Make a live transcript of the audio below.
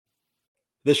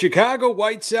The Chicago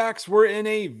White Sox were in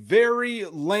a very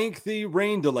lengthy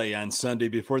rain delay on Sunday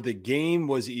before the game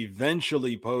was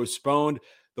eventually postponed.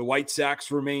 The White Sox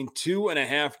remain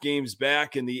 2.5 games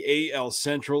back in the AL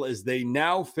Central as they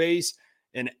now face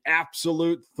an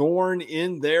absolute thorn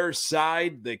in their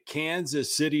side, the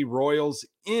Kansas City Royals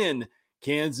in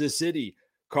Kansas City.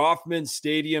 Kauffman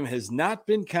Stadium has not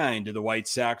been kind to the White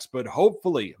Sox, but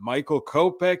hopefully Michael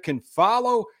Kopech can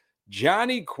follow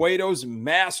Johnny Cueto's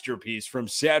masterpiece from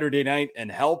Saturday night and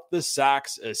help the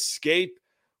Sox escape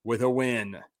with a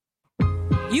win.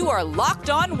 You are Locked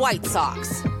On White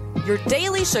Sox, your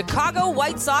daily Chicago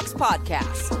White Sox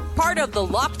podcast. Part of the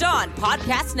Locked On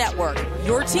Podcast Network,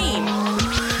 your team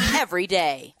every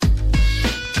day.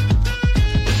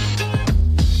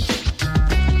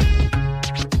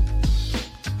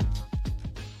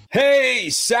 Hey,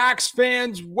 Sox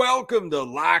fans, welcome to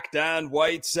Locked On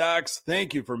White Sox.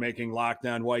 Thank you for making Locked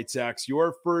On White Sox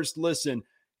your first listen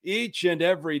each and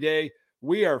every day.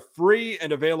 We are free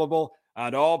and available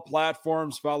on all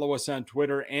platforms. Follow us on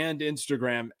Twitter and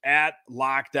Instagram at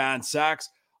Locked On Sox.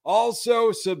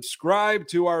 Also, subscribe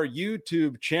to our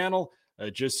YouTube channel.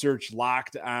 Just search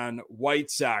Locked On White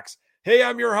Sox. Hey,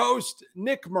 I'm your host,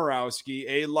 Nick Morawski,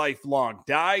 a lifelong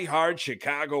die-hard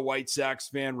Chicago White Sox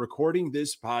fan, recording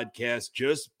this podcast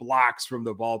just blocks from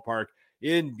the ballpark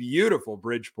in beautiful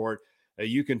Bridgeport.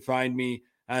 You can find me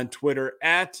on Twitter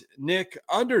at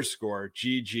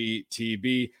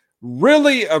Nick_GGTB.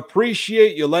 Really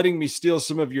appreciate you letting me steal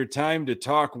some of your time to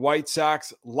talk White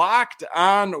Sox. Locked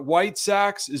On White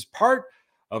Sox is part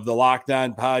of the Locked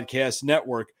On Podcast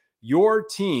Network, your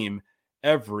team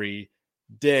every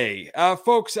day.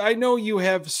 Folks, I know you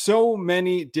have so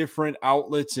many different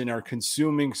outlets and are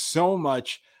consuming so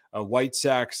much White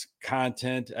Sox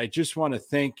content. I just want to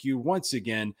thank you once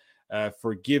again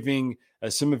for giving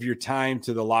some of your time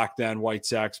to the Locked On White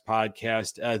Sox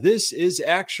podcast. This is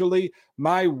actually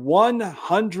my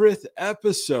 100th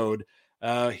episode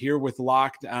here with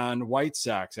Locked On White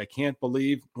Sox. I can't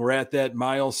believe we're at that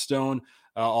milestone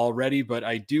already, but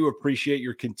I do appreciate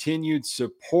your continued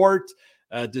support.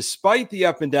 Despite the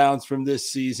up and downs from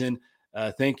this season,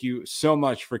 thank you so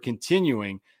much for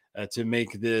continuing to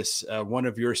make this one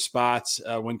of your spots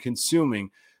when consuming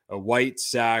White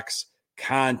Sox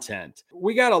content.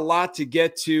 We got a lot to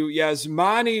get to.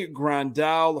 Yasmani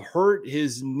Grandal hurt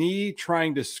his knee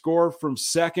trying to score from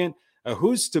second.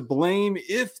 Who's to blame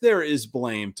if there is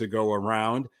blame to go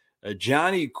around?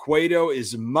 Johnny Cueto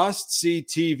is must-see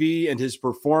TV, and his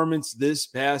performance this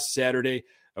past Saturday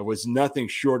was nothing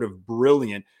short of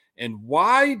brilliant. And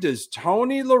why does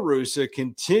Tony La Russa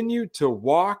continue to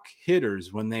walk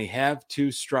hitters when they have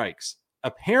two strikes?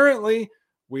 Apparently,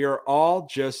 we are all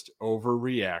just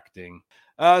overreacting.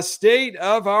 State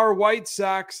of our White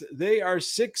Sox, they are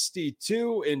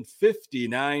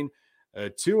 62-59,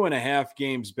 2.5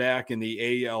 games back in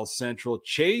the AL Central,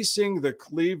 chasing the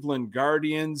Cleveland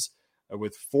Guardians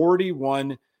with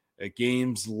 41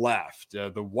 games left.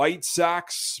 The White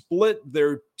Sox split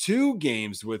their 2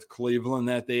 games with Cleveland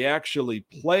that they actually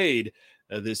played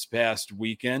this past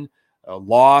weekend.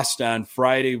 Lost on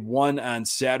Friday, won on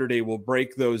Saturday. We'll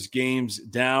break those games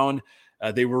down.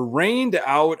 They were rained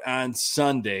out on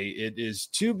Sunday. It is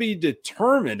to be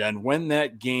determined on when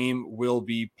that game will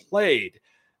be played.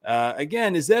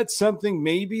 Again, is that something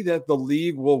maybe that the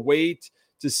league will wait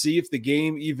to see if the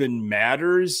game even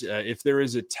matters? If there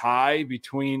is a tie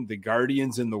between the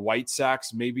Guardians and the White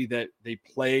Sox, maybe that they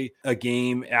play a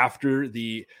game after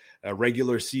the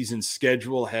regular season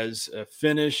schedule has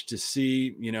finished to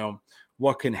see,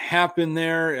 what can happen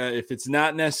there. If it's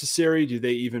not necessary, do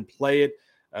they even play it?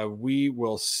 We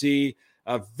will see.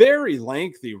 A very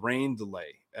lengthy rain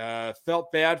delay.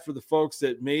 Felt bad for the folks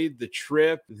that made the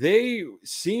trip. They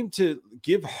seem to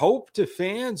give hope to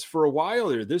fans for a while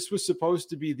there. This was supposed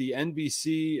to be the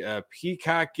NBC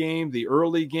Peacock game, the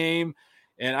early game.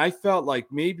 And I felt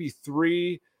like maybe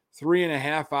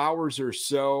 3.5 hours or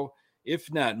so,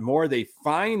 if not more, they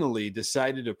finally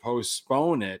decided to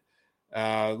postpone it.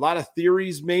 A lot of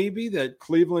theories maybe that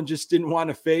Cleveland just didn't want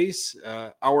to face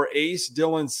our ace,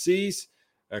 Dylan Cease.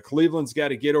 Cleveland's got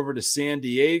to get over to San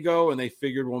Diego, and they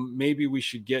figured, well, maybe we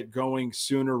should get going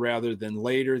sooner rather than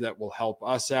later. That will help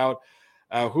us out.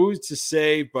 Who's to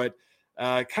say, but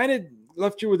kind of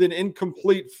left you with an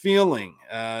incomplete feeling.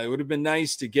 It would have been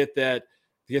nice to get that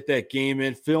game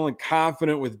in, feeling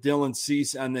confident with Dylan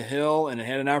Cease on the hill, and it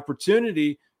had an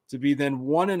opportunity to be then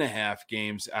 1.5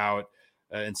 games out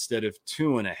instead of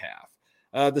 2.5.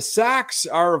 The Sox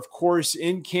are, of course,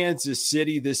 in Kansas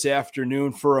City this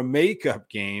afternoon for a makeup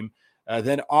game,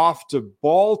 then off to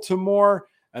Baltimore,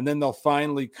 and then they'll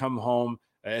finally come home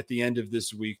at the end of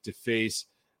this week to face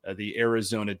the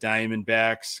Arizona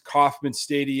Diamondbacks. Kauffman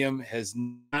Stadium has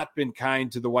not been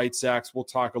kind to the White Sox. We'll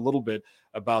talk a little bit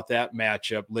about that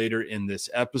matchup later in this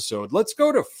episode. Let's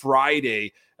go to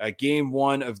Friday, game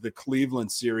one of the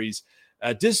Cleveland series.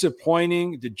 A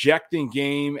disappointing, dejecting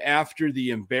game after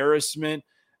the embarrassment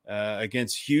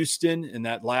against Houston in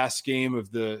that last game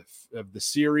of the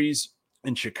series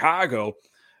in Chicago.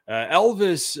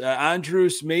 Elvis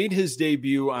Andrus made his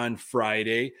debut on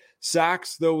Friday.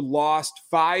 Sox, though, lost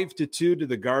 5-2 to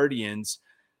the Guardians.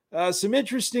 Some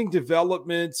interesting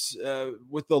developments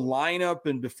with the lineup,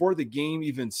 and before the game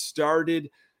even started,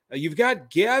 you've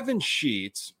got Gavin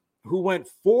Sheets, who went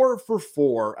 4 for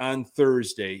 4 on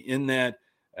Thursday in that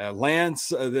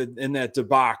in that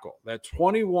debacle, that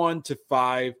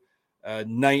 21-5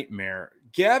 nightmare.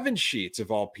 Gavin Sheets, of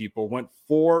all people, went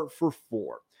 4 for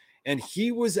 4, and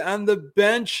he was on the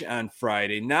bench on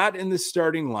Friday, not in the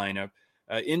starting lineup,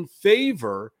 in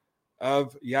favor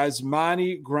of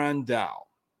Yasmani Grandal.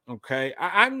 Okay.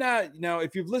 I'm not,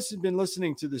 if you've been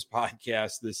listening to this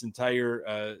podcast this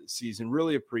entire season,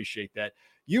 really appreciate that.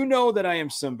 You know that I am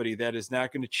somebody that is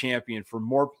not going to champion for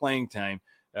more playing time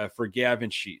for Gavin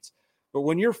Sheets. But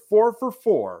when you're 4 for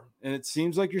 4 and it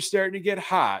seems like you're starting to get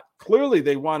hot, clearly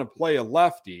they want to play a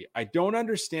lefty. I don't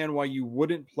understand why you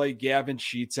wouldn't play Gavin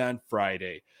Sheets on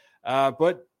Friday.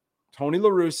 But Tony La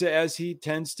Russa, as he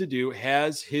tends to do,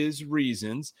 has his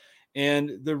reasons.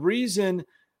 And the reason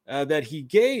that he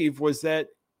gave was that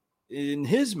in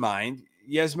his mind,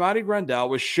 Yasmani Grandal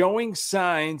was showing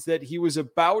signs that he was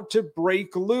about to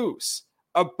break loose.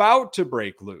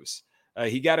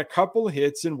 He got a couple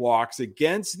hits and walks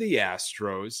against the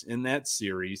Astros in that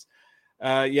series.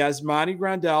 Yasmani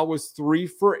Grandal was 3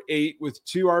 for 8 with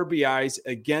 2 RBIs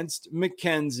against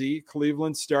McKenzie,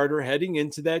 Cleveland starter, heading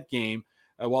into that game,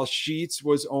 while Sheets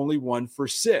was only 1 for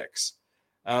 6.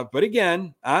 But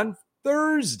again, on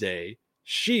Thursday,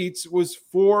 Sheets was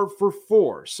 4 for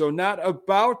 4. So not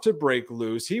about to break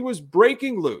loose. He was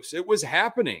breaking loose. It was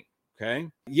happening. Okay.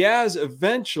 Yaz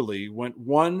eventually went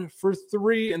 1 for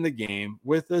 3 in the game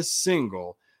with a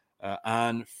single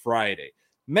on Friday.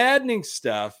 Maddening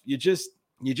stuff. You just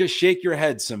shake your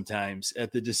head sometimes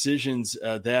at the decisions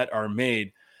that are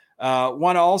made.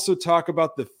 Want to also talk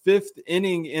about the 5th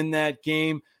inning in that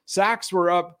game. Sox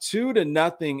were up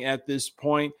 2-0 at this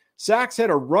point. Sox had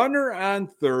a runner on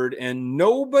third and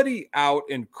nobody out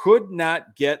and could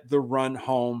not get the run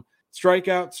home.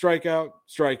 Strikeout.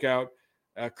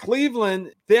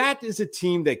 Cleveland, that is a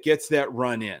team that gets that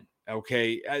run in,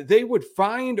 okay? They would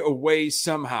find a way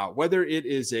somehow, whether it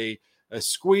is a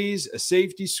squeeze, a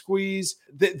safety squeeze.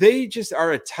 They just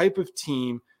are a type of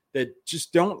team that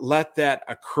just don't let that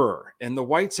occur. And the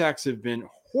White Sox have been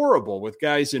horrible with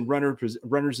guys in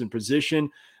runners in position,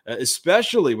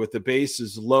 especially with the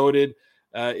bases loaded.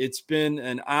 It's been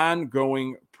an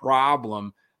ongoing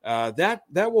problem. That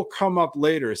will come up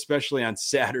later, especially on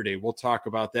Saturday. We'll talk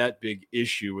about that big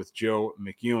issue with Joe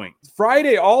McEwing.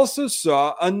 Friday also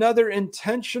saw another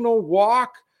intentional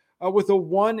walk with a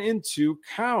 1-2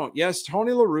 count. Yes,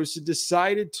 Tony La Russa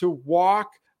decided to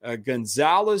walk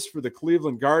Gonzalez for the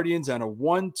Cleveland Guardians on a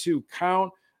 1-2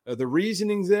 count. The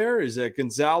reasoning there is that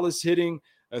Gonzalez hitting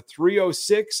a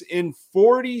 306 in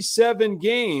 47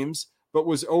 games, but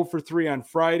was 0 for 3 on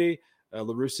Friday.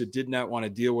 La Russa did not want to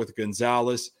deal with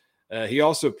Gonzalez. He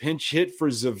also pinch hit for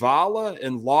Zavala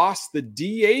and lost the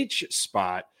DH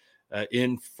spot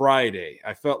in Friday.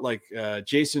 I felt like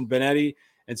Jason Benetti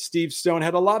and Steve Stone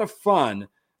had a lot of fun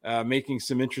making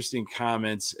some interesting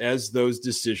comments as those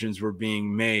decisions were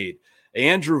being made.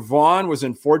 Andrew Vaughn was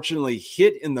unfortunately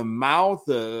hit in the mouth.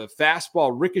 The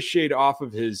fastball ricocheted off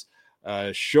of his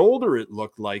shoulder, it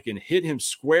looked like, and hit him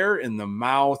square in the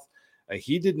mouth.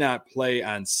 He did not play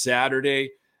on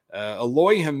Saturday.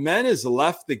 Eloy Jimenez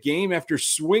left the game after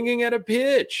swinging at a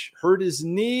pitch, hurt his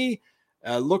knee,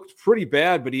 looked pretty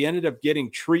bad, but he ended up getting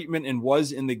treatment and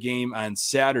was in the game on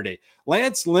Saturday.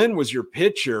 Lance Lynn was your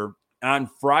pitcher on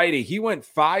Friday. He went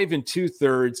 5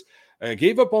 2/3,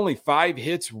 gave up only 5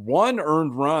 hits, 1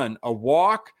 earned run, a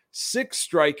walk, 6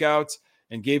 strikeouts,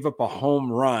 and gave up a home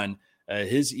run.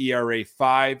 His ERA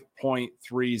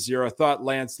 5.30. I thought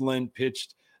Lance Lynn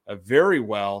pitched very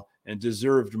well and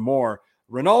deserved more.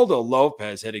 Ronaldo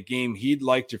Lopez had a game he'd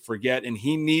like to forget, and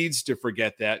he needs to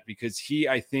forget that because he,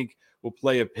 I think, will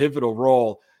play a pivotal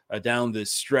role down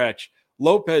this stretch.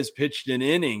 Lopez pitched an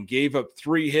inning, gave up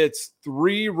 3 hits,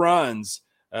 3 runs,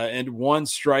 and 1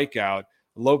 strikeout.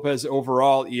 Lopez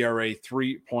overall ERA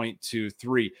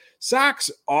 3.23.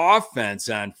 Sox offense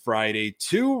on Friday,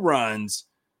 2 runs,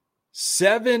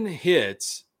 7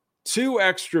 hits, 2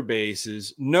 extra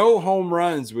bases, no home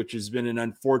runs, which has been an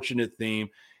unfortunate theme,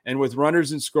 and with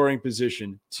runners in scoring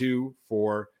position 2,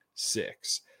 4,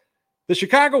 6. The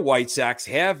Chicago White Sox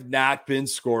have not been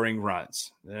scoring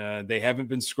runs. They haven't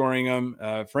been scoring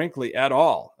them, frankly, at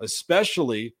all,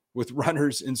 especially with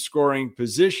runners in scoring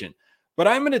position. But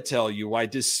I'm going to tell you why,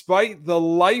 despite the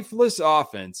lifeless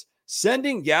offense,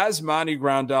 sending Yasmani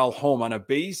Grandal home on a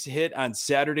base hit on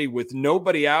Saturday with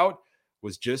nobody out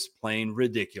was just plain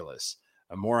ridiculous.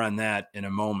 More on that in a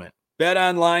moment.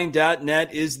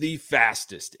 BetOnline.net is the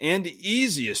fastest and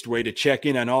easiest way to check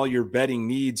in on all your betting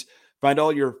needs. Find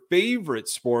all your favorite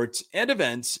sports and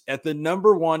events at the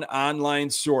 #1 online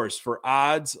source for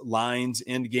odds, lines,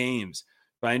 and games.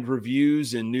 Find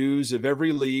reviews and news of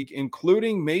every league,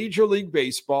 including Major League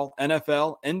Baseball,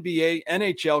 NFL, NBA,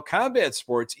 NHL, combat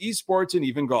sports, esports, and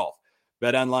even golf.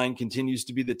 BetOnline continues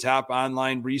to be the top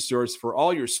online resource for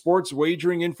all your sports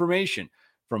wagering information.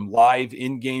 From live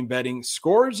in-game betting,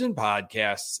 scores, and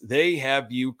podcasts, they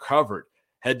have you covered.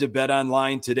 Head to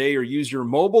BetOnline today or use your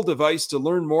mobile device to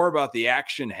learn more about the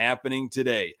action happening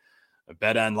today.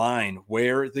 BetOnline,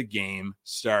 where the game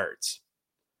starts.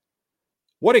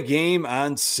 What a game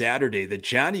on Saturday, the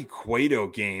Johnny Cueto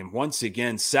game. Once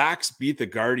again, Sox beat the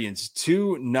Guardians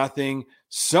 2-0.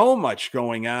 So much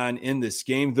going on in this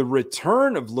game. The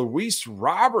return of Luis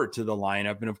Robert to the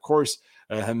lineup. And of course,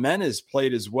 Jimenez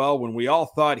played as well when we all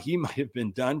thought he might have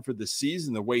been done for the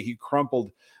season, the way he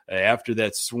crumpled after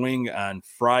that swing on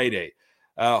Friday.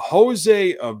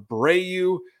 Jose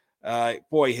Abreu,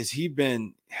 boy, has he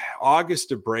been. August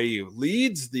Abreu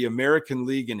leads the American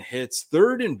League in hits,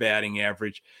 third in batting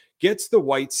average, gets the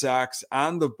White Sox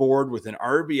on the board with an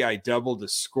RBI double to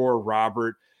score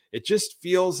Robert. It just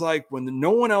feels like when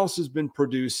no one else has been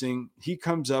producing, he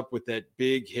comes up with that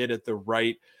big hit at the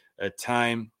right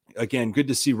time. Again, good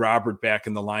to see Robert back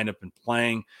in the lineup and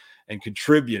playing and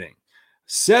contributing.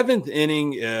 Seventh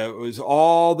inning was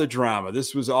all the drama.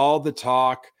 This was all the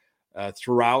talk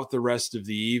throughout the rest of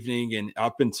the evening and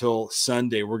up until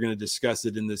Sunday. We're going to discuss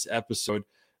it in this episode.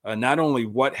 Not only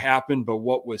what happened, but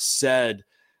what was said.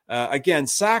 Again,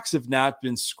 Sox have not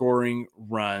been scoring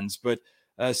runs, but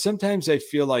sometimes I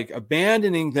feel like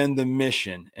abandoning then the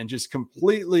mission and just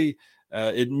completely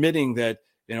admitting that,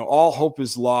 all hope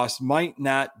is lost might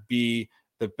not be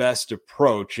the best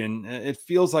approach. And it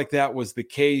feels like that was the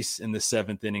case in the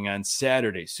seventh inning on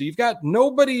Saturday. So you've got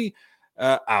nobody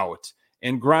out.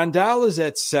 And Grandal is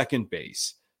at second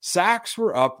base. Sox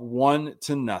were up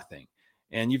 1-0.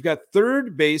 And you've got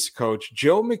third base coach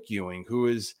Joe McEwing,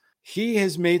 he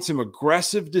has made some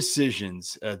aggressive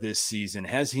decisions this season,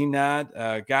 has he not?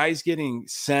 Guys getting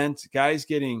sent, guys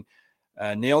getting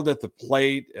nailed at the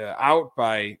plate, out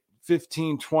by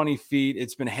 15, 20 feet.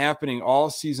 It's been happening all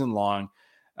season long.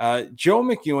 Joe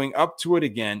McEwing up to it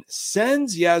again,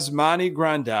 sends Yasmani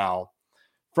Grandal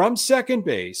from second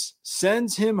base,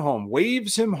 sends him home,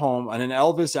 waves him home on an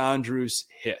Elvis Andrus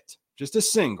hit, just a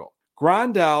single.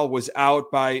 Grandal was out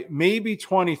by maybe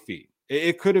 20 feet.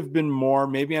 It could have been more.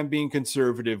 Maybe I'm being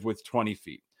conservative with 20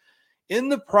 feet. In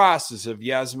the process of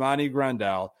Yasmani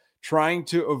Grandal trying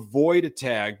to avoid a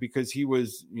tag because he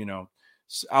was,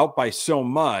 out by so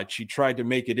much, he tried to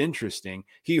make it interesting.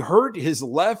 He hurt his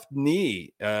left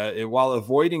knee while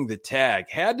avoiding the tag,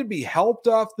 had to be helped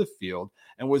off the field,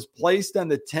 and was placed on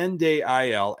the 10-day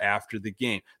IL after the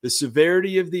game. The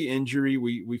severity of the injury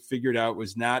we figured out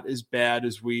was not as bad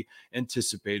as we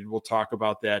anticipated. We'll talk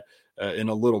about that in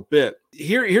a little bit.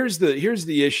 Here's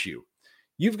the issue.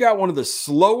 You've got one of the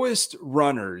slowest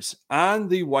runners on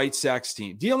the White Sox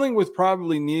team, dealing with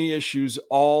probably knee issues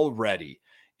already.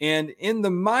 And in the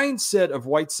mindset of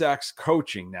White Sox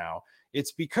coaching now,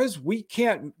 it's because we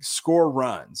can't score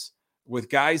runs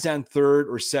with guys on third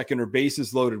or second or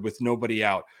bases loaded with nobody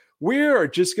out. We are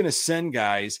just going to send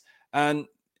guys on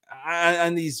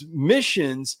these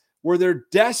missions where they're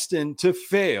destined to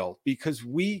fail because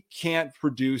we can't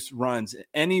produce runs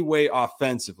any way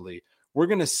offensively. We're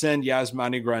going to send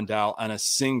Yasmani Grandal on a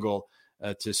single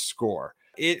to score.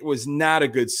 It was not a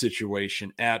good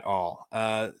situation at all.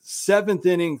 Seventh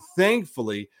inning,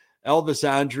 thankfully, Elvis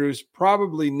Andrus,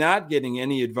 probably not getting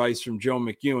any advice from Joe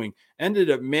McEwing, ended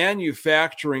up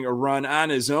manufacturing a run on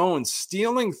his own,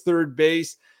 stealing third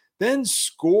base, then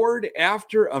scored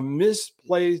after a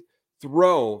misplaced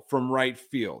throw from right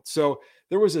field. So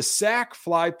there was a sac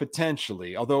fly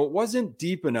potentially, although it wasn't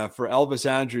deep enough for Elvis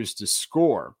Andrus to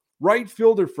score. Right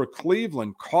fielder for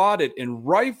Cleveland caught it and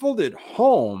rifled it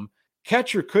home.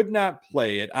 Catcher could not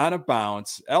play it on a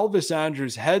bounce. Elvis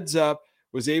Andrus heads up,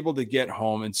 was able to get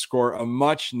home and score a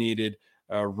much-needed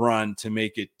run to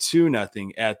make it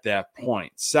 2-0 at that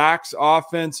point. Sox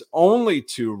offense, only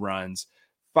 2 runs,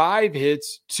 5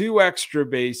 hits, 2 extra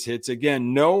base hits.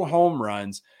 Again, no home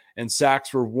runs, and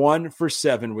Sox were 1 for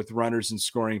 7 with runners in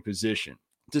scoring position.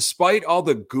 Despite all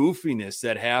the goofiness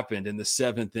that happened in the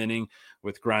 7th inning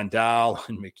with Grandal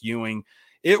and McEwing,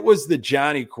 it was the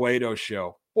Johnny Cueto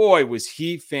show. Boy, was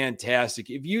he fantastic.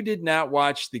 If you did not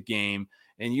watch the game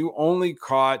and you only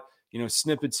caught,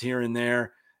 snippets here and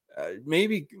there,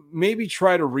 maybe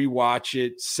try to rewatch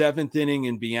it. 7th inning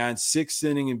and beyond, 6th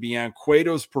inning and beyond.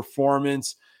 Cueto's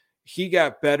performance, he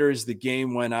got better as the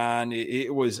game went on.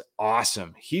 It was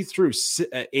awesome. He threw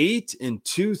 8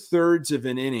 2/3 of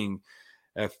an inning,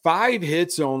 5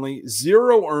 hits only,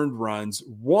 0 earned runs,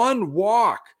 1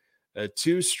 walk,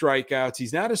 2 strikeouts.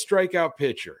 He's not a strikeout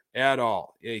pitcher at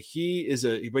all. But he's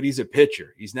a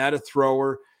pitcher. He's not a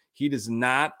thrower. He does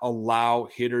not allow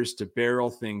hitters to barrel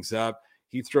things up.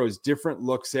 He throws different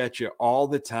looks at you all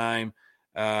the time.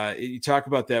 You talk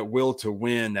about that will to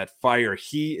win, that fire.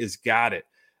 He has got it.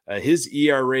 His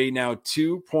ERA now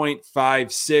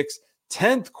 2.56,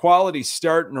 10th quality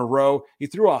start in a row. He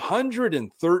threw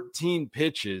 113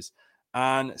 pitches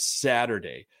on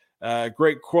Saturday.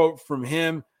 Great quote from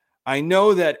him. I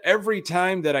know that every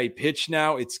time that I pitch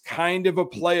now, it's kind of a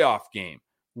playoff game.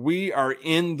 We are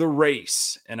in the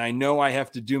race, and I know I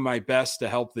have to do my best to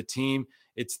help the team.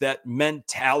 It's that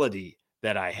mentality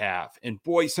that I have. And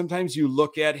boy, sometimes you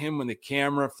look at him when the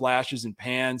camera flashes and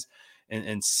pans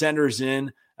and centers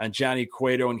in on Johnny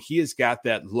Cueto, and he has got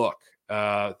that look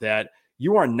that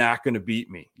you are not going to beat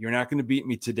me. You're not going to beat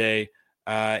me today.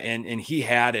 And he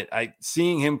had it.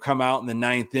 Seeing him come out in the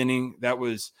 9th inning, that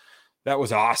was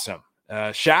awesome.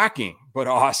 Shocking, but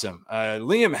awesome.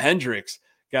 Liam Hendriks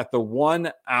got the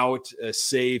 1 out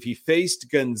save. He faced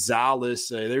Gonzalez.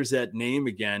 There's that name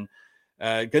again.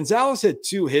 Gonzalez had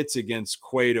 2 hits against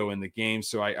Cueto in the game,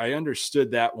 so I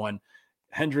understood that one.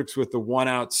 Hendriks with the 1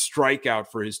 out strikeout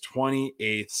for his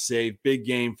 28th save. Big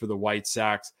game for the White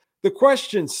Sox. The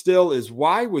question still is,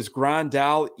 why was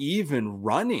Grandal even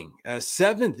running?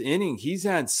 7th inning, he's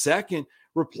on second.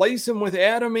 Replace him with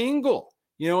Adam Engel,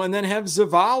 and then have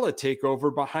Zavala take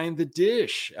over behind the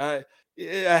dish. A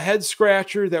head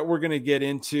scratcher that we're going to get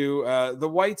into. The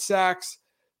White Sox,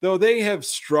 though they have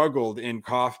struggled in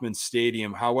Kauffman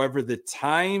Stadium, however, the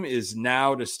time is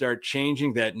now to start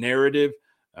changing that narrative.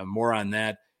 More on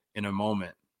that in a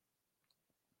moment.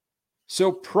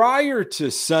 So prior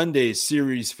to Sunday's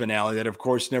series finale, that of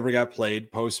course never got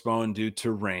played, postponed due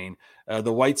to rain,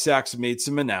 the White Sox made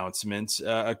some announcements.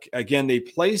 Again, they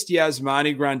placed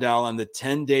Yasmani Grandal on the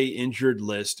 10-day injured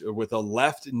list with a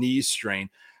left knee strain.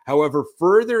 However,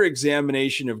 further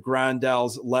examination of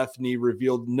Grandal's left knee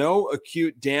revealed no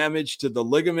acute damage to the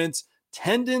ligaments,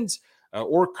 tendons,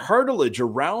 or cartilage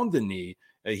around the knee.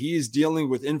 He is dealing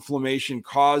with inflammation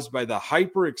caused by the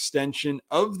hyperextension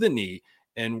of the knee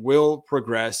and will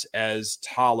progress as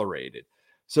tolerated.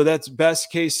 So that's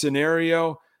best case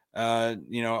scenario.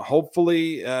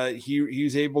 Hopefully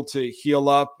he's able to heal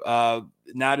up.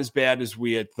 Not as bad as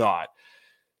we had thought.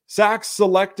 Sox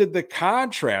selected the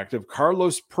contract of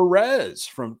Carlos Perez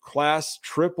from Class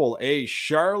AAA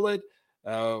Charlotte.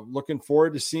 Looking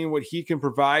forward to seeing what he can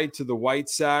provide to the White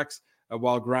Sox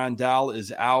while Grandal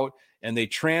is out. And they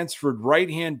transferred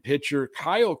right-hand pitcher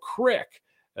Kyle Crick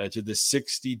to the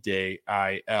 60-day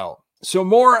IL. So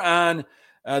more on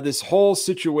this whole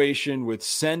situation with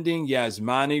sending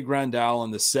Yasmani Grandal in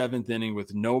the 7th inning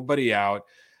with nobody out.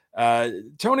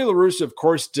 Tony La Russa, of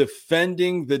course,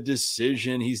 defending the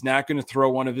decision. He's not going to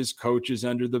throw one of his coaches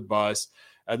under the bus.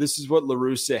 This is what La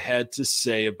Russa had to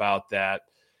say about that.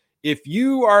 If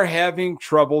you are having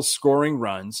trouble scoring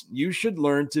runs, you should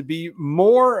learn to be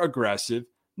more aggressive,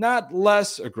 not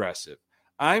less aggressive.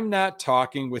 I'm not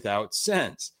talking without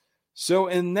sense. So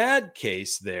in that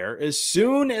case there, as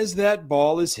soon as that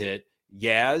ball is hit,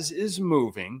 Yaz is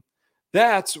moving.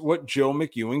 That's what Joe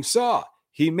McEwing saw.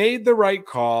 He made the right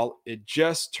call. It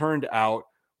just turned out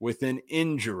with an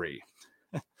injury.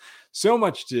 So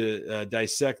much to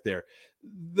dissect there.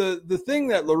 The thing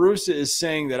that La Russa is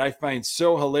saying that I find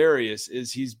so hilarious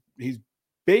is he's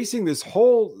basing this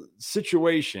whole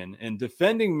situation and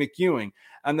defending McEwing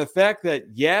on the fact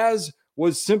that Yaz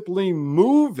was simply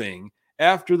moving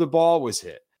after the ball was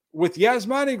hit. With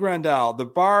Yasmani Grandal, the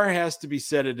bar has to be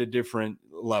set at a different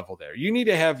level there. You need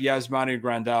to have Yasmani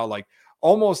Grandal like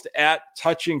almost at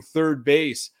touching third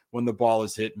base when the ball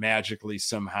is hit magically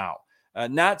somehow.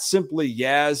 Not simply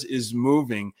Yaz is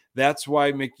moving. That's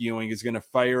why McEwing is going to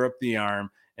fire up the arm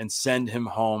and send him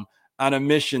home on a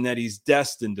mission that he's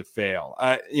destined to fail.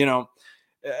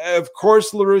 Of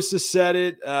course, La Russa said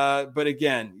it, but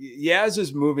again,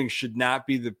 Yaz's moving should not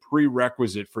be the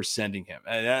prerequisite for sending him.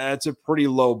 That's a pretty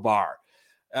low bar.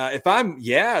 If I'm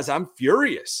Yaz, I'm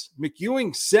furious.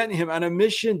 McEwing sent him on a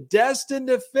mission destined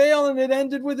to fail, and it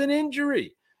ended with an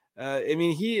injury.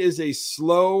 He is a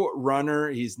slow runner.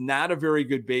 He's not a very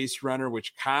good base runner,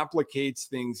 which complicates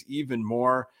things even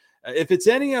more. If it's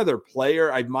any other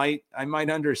player, I might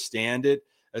understand it,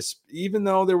 even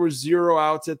though there were 0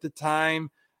 outs at the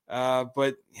time.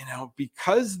 But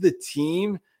because the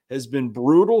team has been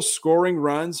brutal scoring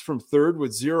runs from third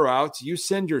with 0 outs, you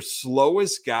send your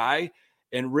slowest guy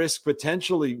and risk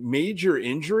potentially major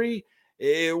injury.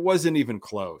 It wasn't even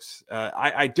close.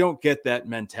 I don't get that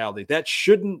mentality. That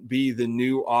shouldn't be the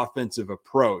new offensive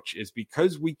approach, is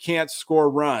because we can't score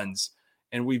runs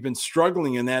and we've been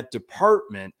struggling in that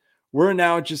department. We're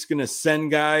now just going to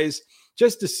send guys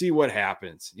just to see what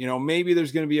happens. Maybe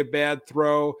there's going to be a bad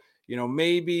throw.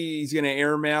 Maybe he's going to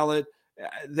airmail it.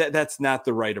 That's not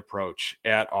the right approach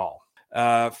at all.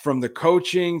 From the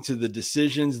coaching to the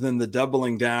decisions, then the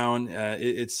doubling down,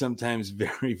 it's sometimes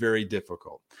very, very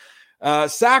difficult.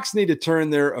 Sox need to turn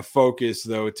their focus,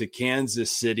 though, to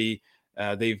Kansas City.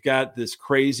 They've got this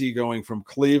crazy going from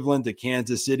Cleveland to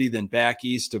Kansas City, then back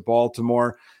east to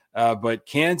Baltimore. But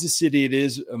Kansas City, it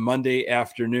is a Monday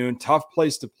afternoon. Tough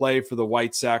place to play for the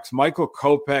White Sox. Michael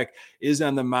Kopech is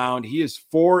on the mound. He is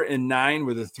 4-9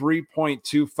 with a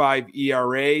 3.25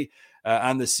 ERA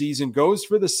on the season. Goes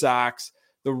for the Sox.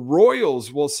 The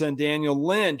Royals will send Daniel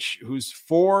Lynch, who's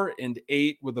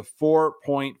 4-8 with a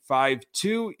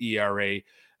 4.52 ERA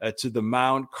to the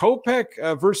mound.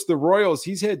 Kopech versus the Royals,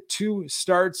 he's had 2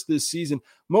 starts this season.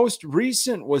 Most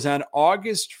recent was on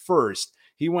August 1st.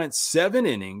 He went 7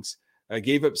 innings,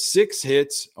 gave up 6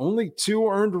 hits, only 2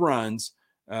 earned runs,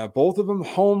 both of them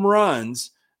home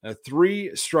runs, 3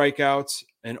 strikeouts,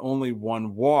 and only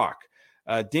 1 walk.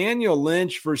 Daniel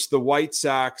Lynch versus the White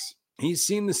Sox, he's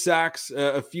seen the Sox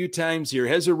a few times here,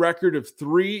 has a record of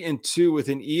 3-2 with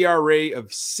an ERA of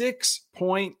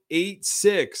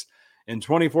 6.86 and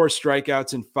 24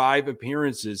 strikeouts in 5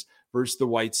 appearances versus the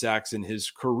White Sox in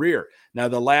his career. Now,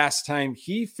 the last time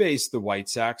he faced the White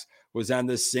Sox was on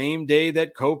the same day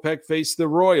that Kopech faced the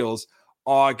Royals,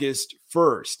 August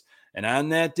 1st. And on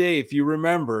that day, if you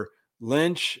remember,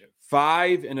 Lynch,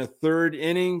 5 1/3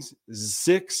 innings,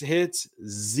 6 hits,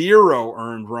 0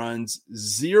 earned runs,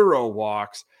 0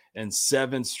 walks, and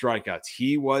 7 strikeouts.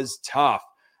 He was tough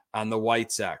on the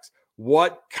White Sox.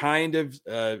 What kind of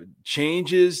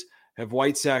changes have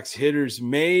White Sox hitters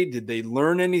made? Did they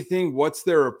learn anything? What's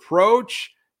their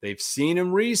approach? They've seen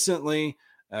him recently.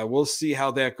 We'll see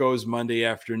how that goes Monday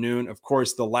afternoon. Of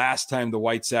course, the last time the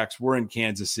White Sox were in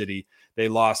Kansas City, they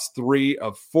lost 3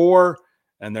 of 4,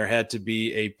 and there had to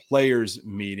be a players'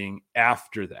 meeting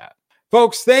after that.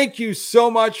 Folks, thank you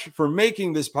so much for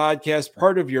making this podcast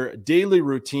part of your daily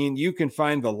routine. You can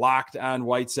find the Locked On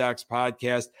White Sox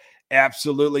podcast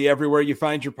absolutely everywhere you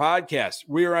find your podcast.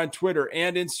 We are on Twitter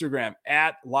and Instagram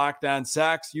at Locked On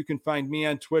Sox. You can find me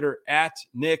on Twitter at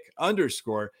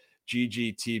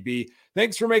Nick_GGTB.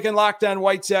 Thanks for making Locked On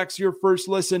White Sox your first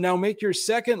listen. Now make your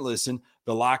second listen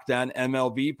the Locked On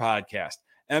MLB podcast.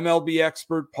 MLB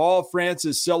expert Paul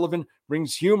Francis Sullivan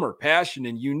brings humor, passion,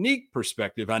 and unique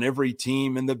perspective on every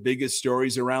team and the biggest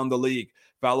stories around the league.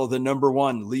 Follow the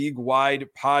 #1 league-wide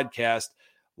podcast,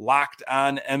 Locked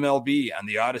On MLB, on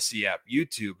the Odyssey app,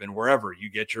 YouTube, and wherever you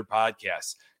get your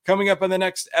podcasts. Coming up on the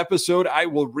next episode, I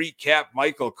will recap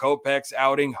Michael Kopech's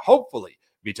outing, hopefully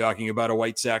be talking about a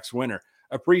White Sox winner.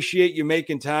 Appreciate you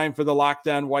making time for the Locked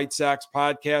On White Sox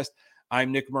podcast.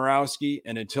 I'm Nick Morawski,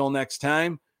 and until next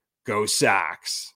time, go Sox.